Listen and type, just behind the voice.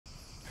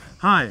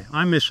Hi,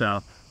 I'm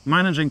Michel,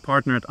 Managing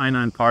Partner at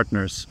Einar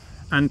Partners,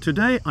 and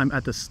today I'm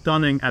at the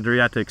stunning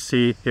Adriatic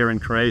Sea here in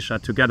Croatia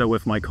together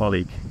with my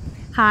colleague.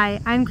 Hi,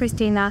 I'm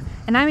Christina,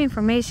 and I'm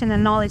Information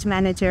and Knowledge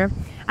Manager.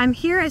 I'm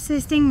here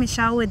assisting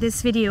Michel with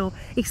this video,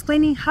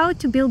 explaining how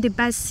to build the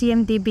best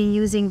CMDB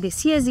using the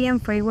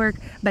CSDM framework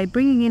by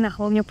bringing in a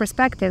whole new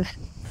perspective.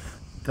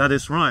 That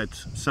is right.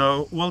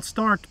 So we'll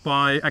start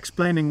by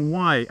explaining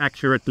why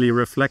accurately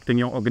reflecting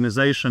your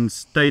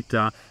organization's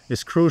data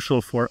is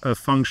crucial for a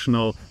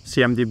functional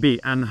CMDB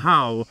and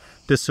how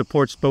this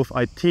supports both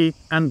IT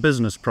and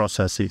business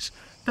processes.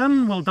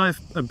 Then we'll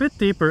dive a bit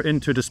deeper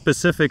into the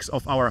specifics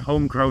of our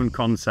homegrown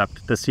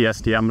concept, the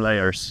CSDM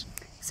layers.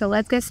 So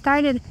let's get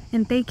started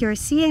and take your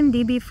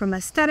CMDB from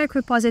a static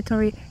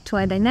repository to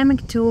a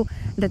dynamic tool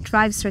that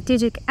drives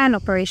strategic and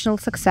operational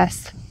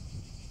success.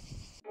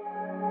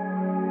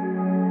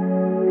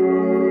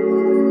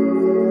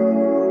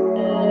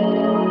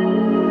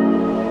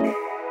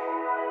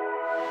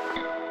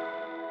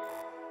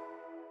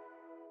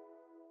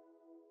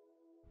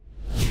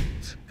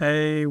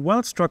 A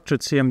well-structured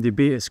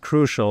CMDB is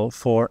crucial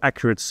for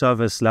accurate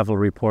service level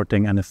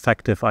reporting and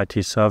effective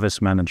IT service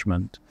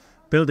management.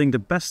 Building the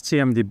best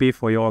CMDB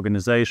for your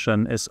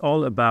organization is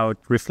all about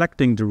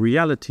reflecting the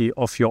reality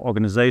of your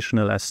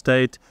organizational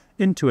estate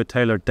into a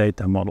tailored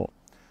data model.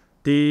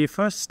 The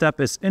first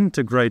step is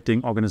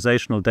integrating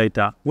organizational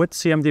data with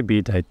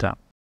CMDB data.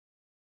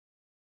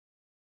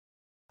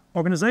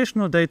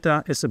 Organizational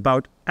data is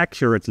about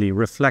accurately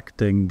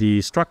reflecting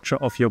the structure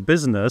of your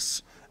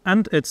business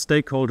and its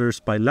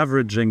stakeholders by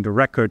leveraging the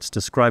records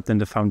described in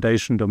the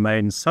foundation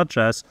domains such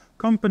as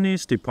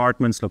companies,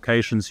 departments,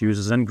 locations,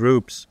 users and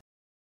groups.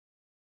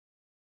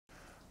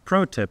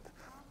 Pro tip: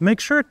 make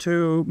sure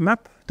to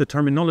map the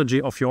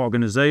terminology of your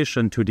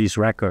organization to these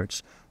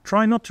records.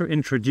 Try not to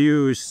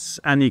introduce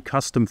any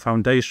custom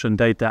foundation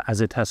data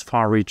as it has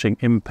far-reaching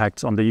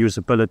impacts on the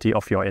usability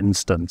of your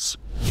instance.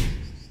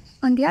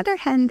 On the other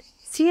hand,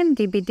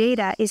 CMDB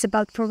data is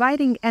about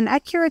providing an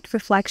accurate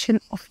reflection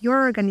of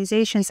your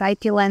organization's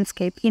IT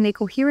landscape in a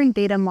coherent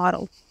data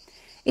model.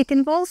 It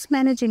involves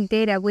managing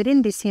data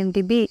within the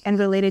CMDB and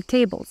related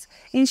tables,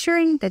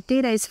 ensuring that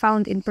data is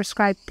found in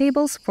prescribed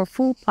tables for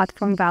full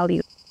platform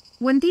value.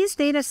 When these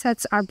data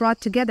sets are brought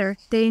together,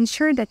 they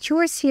ensure that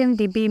your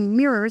CMDB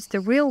mirrors the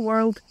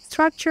real-world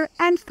structure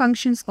and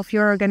functions of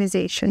your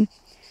organization.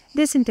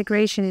 This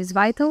integration is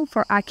vital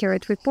for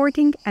accurate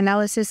reporting,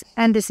 analysis,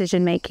 and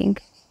decision-making.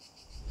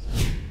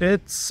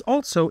 It's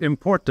also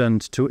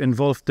important to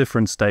involve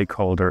different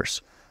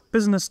stakeholders.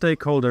 Business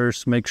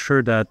stakeholders make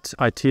sure that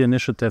IT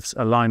initiatives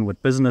align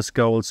with business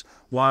goals,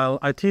 while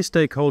IT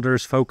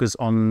stakeholders focus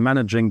on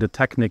managing the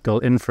technical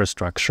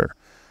infrastructure.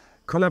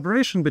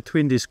 Collaboration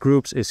between these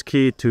groups is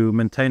key to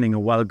maintaining a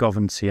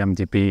well-governed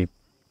CMDB.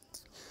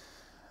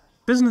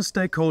 Business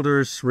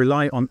stakeholders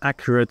rely on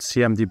accurate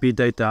CMDB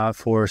data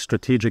for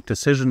strategic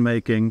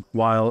decision-making,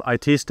 while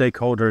IT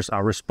stakeholders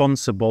are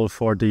responsible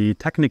for the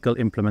technical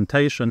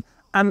implementation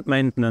and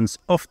maintenance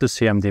of the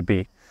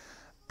CMDB.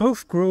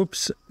 Both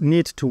groups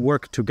need to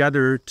work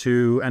together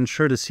to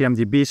ensure the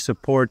CMDB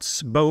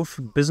supports both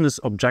business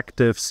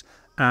objectives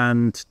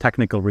and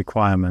technical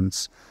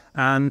requirements.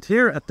 And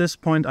here at this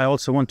point, I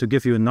also want to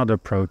give you another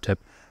pro tip.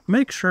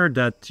 Make sure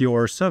that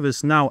your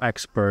ServiceNow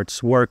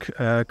experts work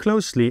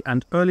closely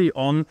and early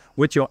on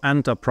with your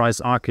enterprise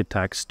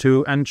architects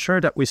to ensure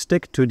that we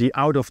stick to the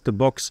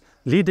out-of-the-box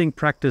leading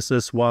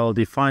practices while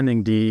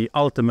defining the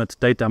ultimate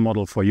data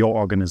model for your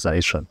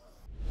organization.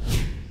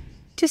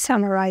 To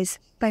summarize,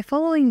 by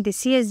following the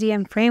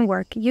CSDM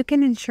framework, you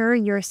can ensure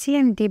your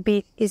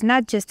CMDB is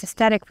not just a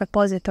static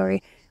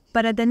repository,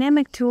 but a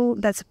dynamic tool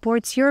that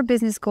supports your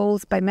business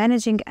goals by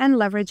managing and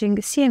leveraging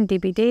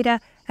CMDB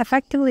data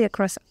effectively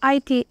across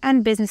IT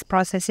and business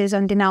processes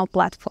on the Now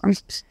platform.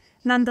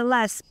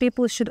 Nonetheless,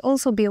 people should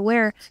also be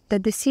aware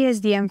that the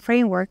CSDM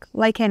framework,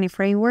 like any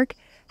framework,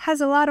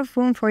 has a lot of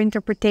room for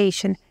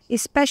interpretation,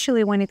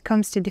 especially when it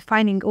comes to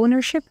defining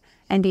ownership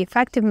and the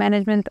effective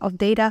management of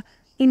data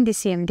in the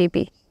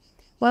CMDB.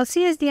 While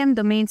CSDM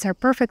domains are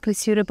perfectly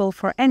suitable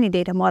for any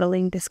data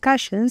modeling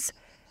discussions,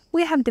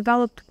 we have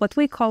developed what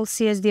we call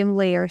CSDM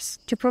layers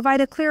to provide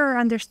a clearer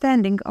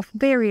understanding of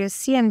various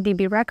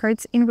CMDB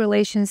records in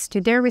relation to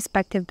their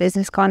respective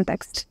business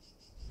context.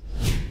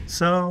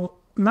 So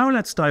now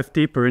let's dive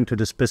deeper into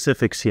the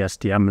specific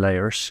CSDM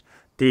layers: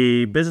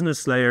 the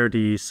business layer,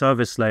 the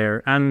service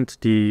layer, and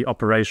the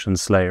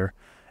operations layer.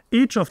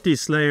 Each of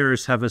these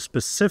layers have a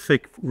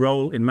specific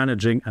role in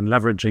managing and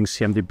leveraging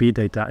CMDB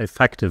data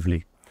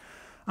effectively.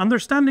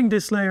 Understanding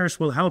these layers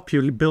will help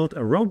you build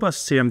a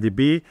robust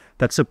CMDB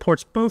that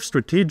supports both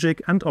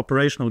strategic and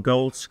operational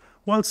goals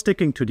while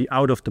sticking to the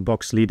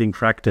out-of-the-box leading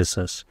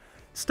practices.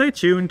 Stay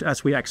tuned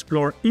as we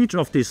explore each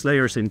of these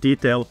layers in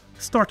detail,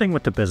 starting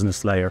with the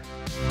business layer.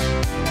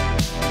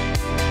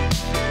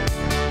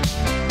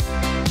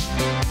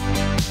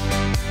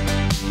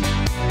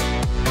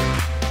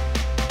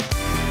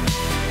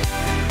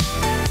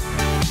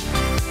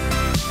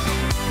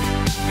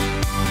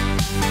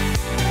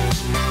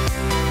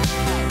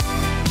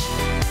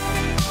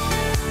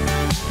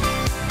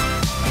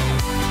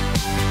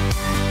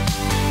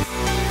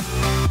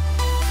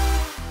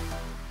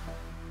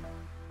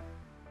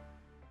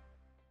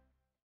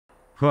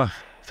 Well,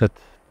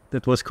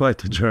 that was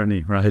quite a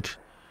journey, right?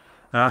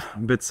 A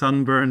bit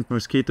sunburned,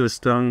 mosquito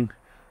stung,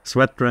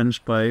 sweat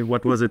drenched by,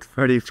 what was it,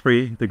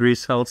 33 degrees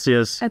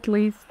Celsius? At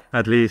least.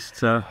 At least.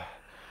 Shall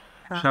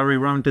we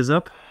round this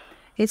up?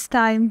 It's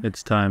time.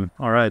 It's time.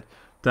 All right.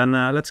 Then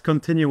let's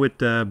continue with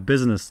the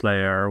business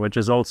layer, which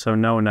is also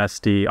known as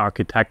the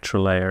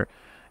architectural layer.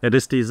 It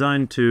is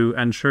designed to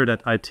ensure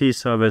that IT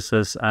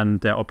services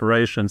and their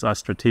operations are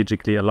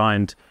strategically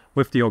aligned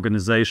with the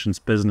organization's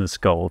business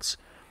goals.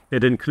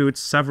 It includes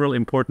several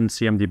important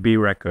CMDB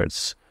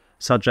records,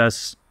 such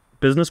as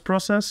business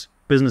process,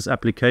 business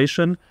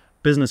application,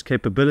 business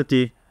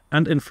capability,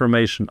 and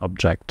information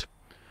object.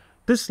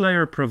 This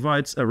layer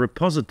provides a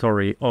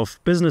repository of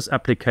business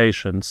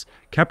applications,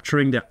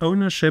 capturing their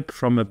ownership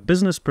from a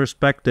business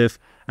perspective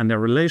and their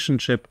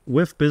relationship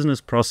with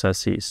business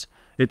processes.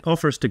 It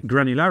offers the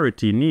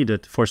granularity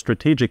needed for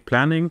strategic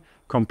planning,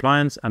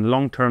 compliance, and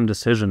long-term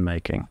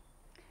decision-making.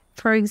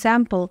 For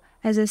example,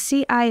 as a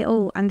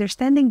CIO,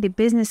 understanding the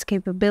business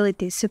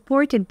capabilities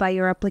supported by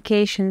your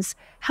applications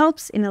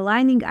helps in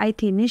aligning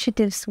IT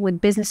initiatives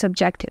with business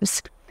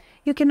objectives.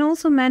 You can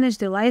also manage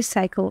the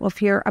lifecycle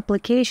of your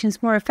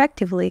applications more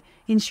effectively,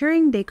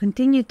 ensuring they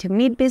continue to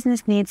meet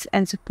business needs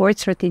and support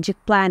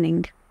strategic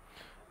planning.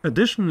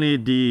 Additionally,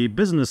 the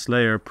business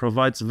layer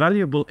provides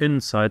valuable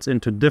insights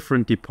into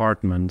different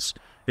departments.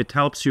 It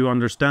helps you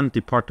understand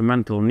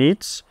departmental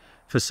needs,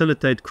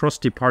 facilitate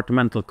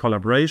cross-departmental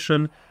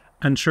collaboration,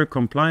 ensure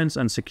compliance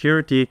and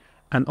security,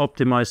 and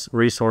optimize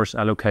resource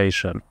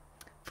allocation.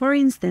 For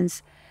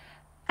instance,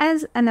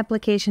 as an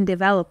application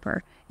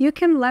developer, you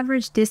can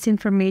leverage this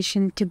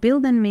information to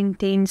build and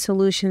maintain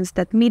solutions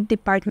that meet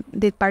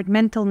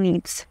departmental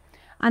needs.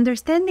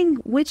 Understanding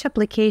which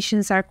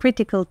applications are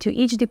critical to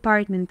each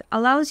department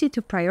allows you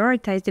to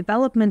prioritize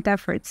development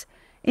efforts,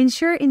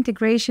 ensure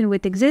integration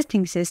with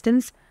existing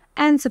systems,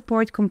 and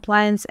support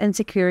compliance and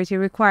security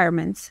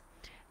requirements.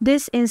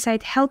 This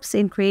insight helps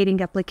in creating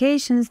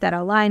applications that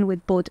align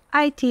with both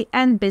IT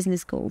and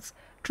business goals,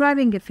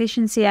 driving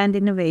efficiency and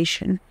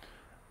innovation.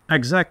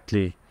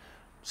 Exactly.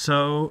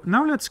 So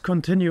now let's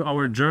continue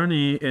our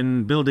journey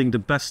in building the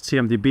best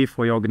CMDB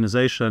for your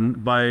organization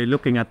by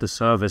looking at the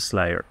service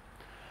layer.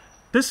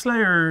 This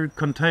layer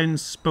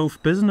contains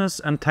both business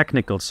and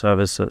technical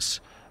services,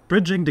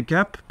 bridging the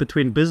gap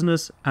between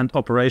business and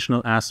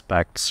operational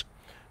aspects.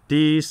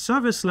 The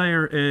service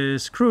layer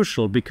is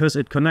crucial because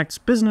it connects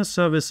business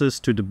services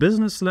to the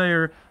business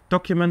layer,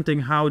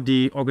 documenting how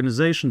the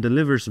organization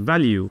delivers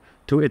value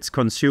to its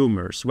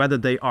consumers, whether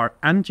they are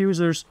end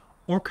users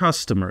or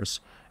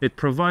customers. It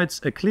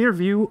provides a clear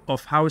view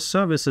of how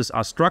services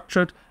are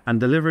structured and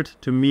delivered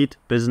to meet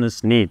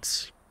business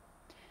needs.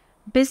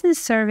 Business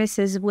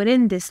services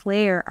within this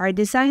layer are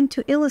designed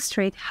to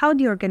illustrate how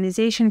the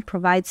organization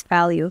provides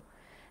value.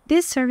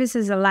 These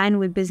services align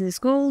with business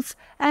goals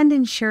and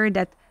ensure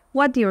that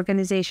what the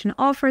organization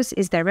offers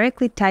is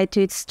directly tied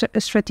to its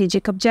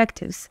strategic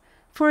objectives.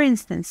 For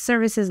instance,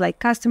 services like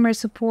customer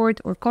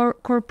support or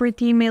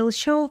corporate email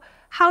show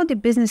how the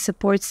business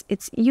supports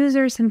its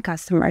users and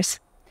customers.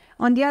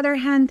 On the other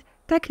hand,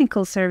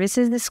 technical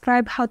services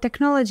describe how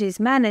technology is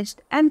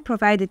managed and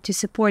provided to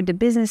support the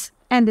business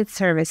and its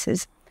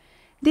services.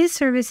 These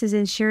services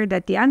ensure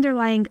that the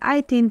underlying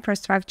IT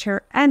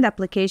infrastructure and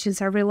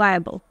applications are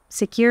reliable,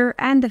 secure,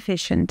 and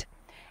efficient.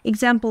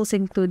 Examples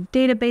include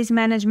database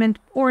management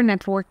or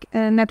network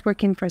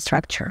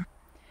infrastructure.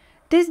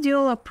 This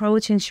dual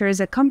approach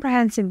ensures a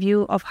comprehensive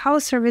view of how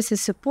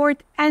services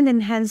support and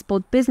enhance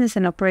both business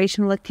and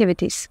operational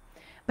activities.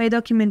 By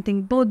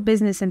documenting both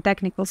business and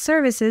technical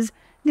services,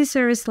 the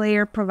service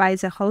layer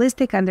provides a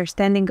holistic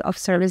understanding of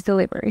service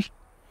delivery.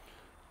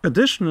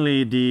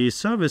 Additionally, the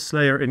service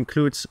layer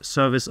includes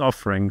service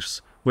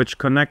offerings, which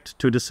connect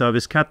to the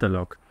service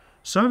catalog.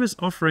 Service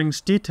offerings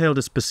detail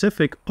the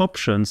specific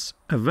options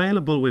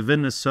available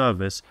within a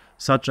service,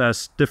 such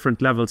as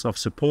different levels of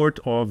support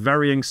or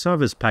varying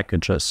service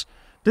packages.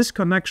 This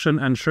connection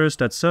ensures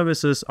that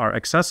services are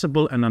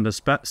accessible and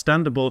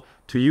understandable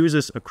to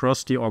users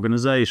across the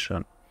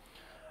organization.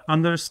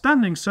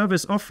 Understanding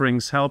service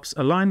offerings helps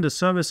align the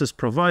services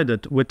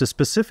provided with the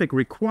specific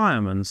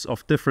requirements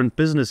of different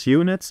business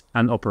units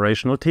and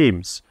operational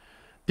teams.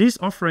 These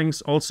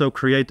offerings also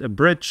create a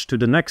bridge to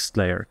the next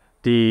layer,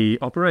 the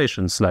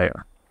operations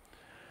layer.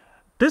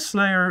 This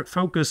layer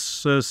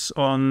focuses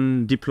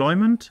on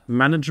deployment,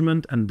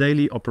 management, and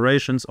daily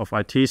operations of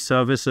IT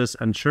services,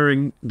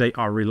 ensuring they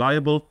are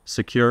reliable,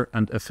 secure,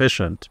 and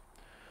efficient.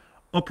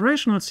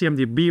 Operational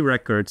CMDB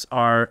records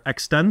are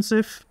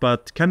extensive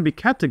but can be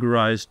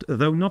categorized,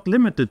 though not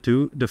limited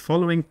to, the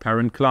following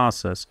parent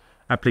classes: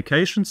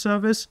 application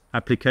service,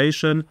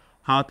 application,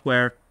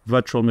 hardware,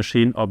 virtual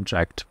machine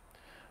object.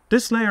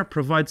 This layer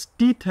provides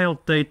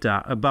detailed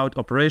data about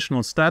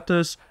operational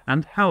status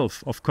and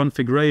health of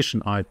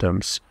configuration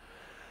items,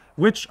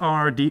 which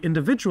are the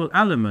individual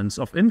elements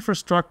of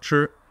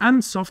infrastructure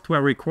and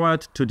software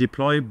required to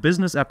deploy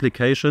business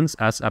applications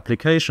as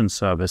application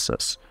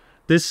services.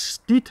 This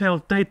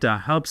detailed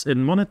data helps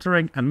in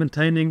monitoring and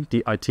maintaining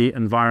the IT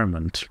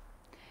environment.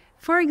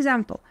 For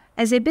example,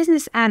 As a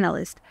business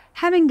analyst,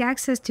 having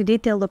access to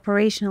detailed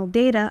operational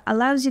data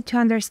allows you to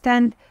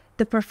understand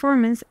the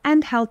performance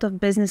and health of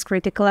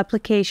business-critical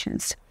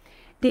applications.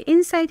 The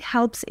insight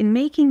helps in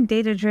making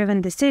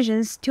data-driven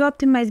decisions to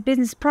optimize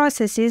business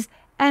processes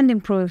and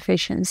improve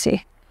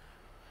efficiency.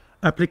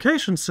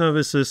 Application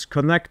services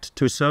connect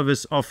to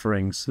service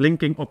offerings,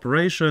 linking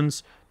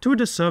operations to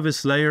the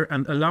service layer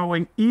and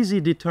allowing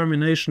easy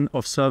determination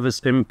of service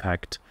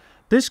impact.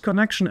 This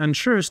connection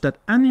ensures that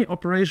any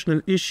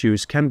operational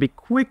issues can be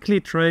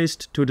quickly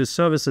traced to the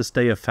services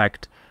they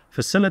affect,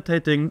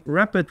 facilitating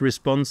rapid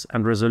response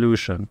and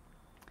resolution.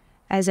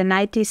 As an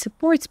IT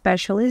support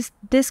specialist,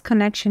 this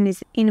connection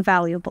is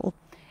invaluable.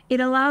 It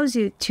allows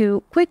you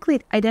to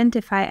quickly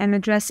identify and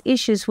address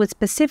issues with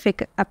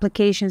specific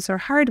applications or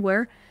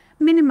hardware,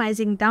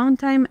 minimizing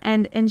downtime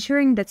and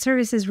ensuring that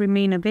services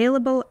remain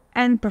available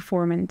and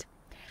performant.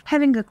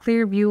 Having a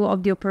clear view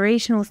of the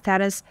operational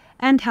status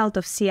and health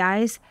of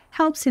CIs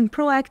helps in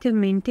proactive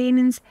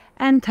maintenance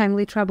and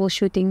timely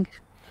troubleshooting.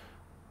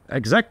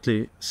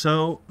 Exactly.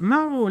 So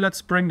now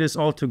let's bring this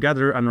all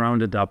together and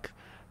round it up.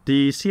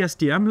 The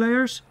CSDM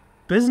layers,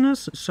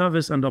 business,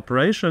 service, and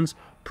operations,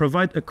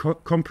 provide a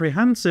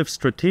comprehensive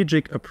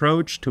strategic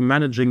approach to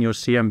managing your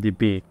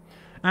CMDB.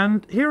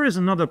 And here is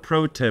another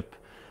pro tip.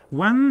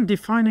 When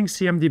defining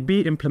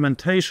CMDB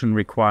implementation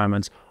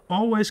requirements,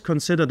 always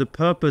consider the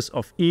purpose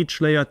of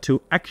each layer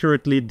to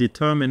accurately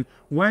determine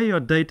where your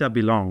data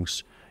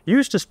belongs.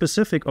 Use the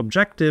specific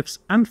objectives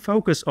and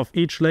focus of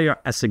each layer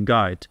as a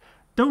guide.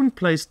 Don't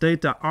place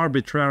data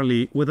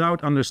arbitrarily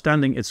without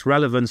understanding its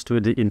relevance to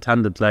the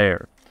intended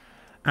layer.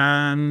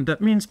 And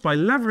that means by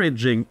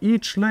leveraging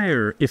each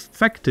layer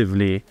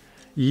effectively,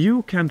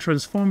 you can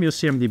transform your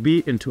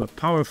CMDB into a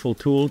powerful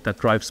tool that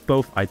drives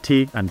both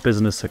IT and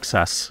business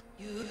success.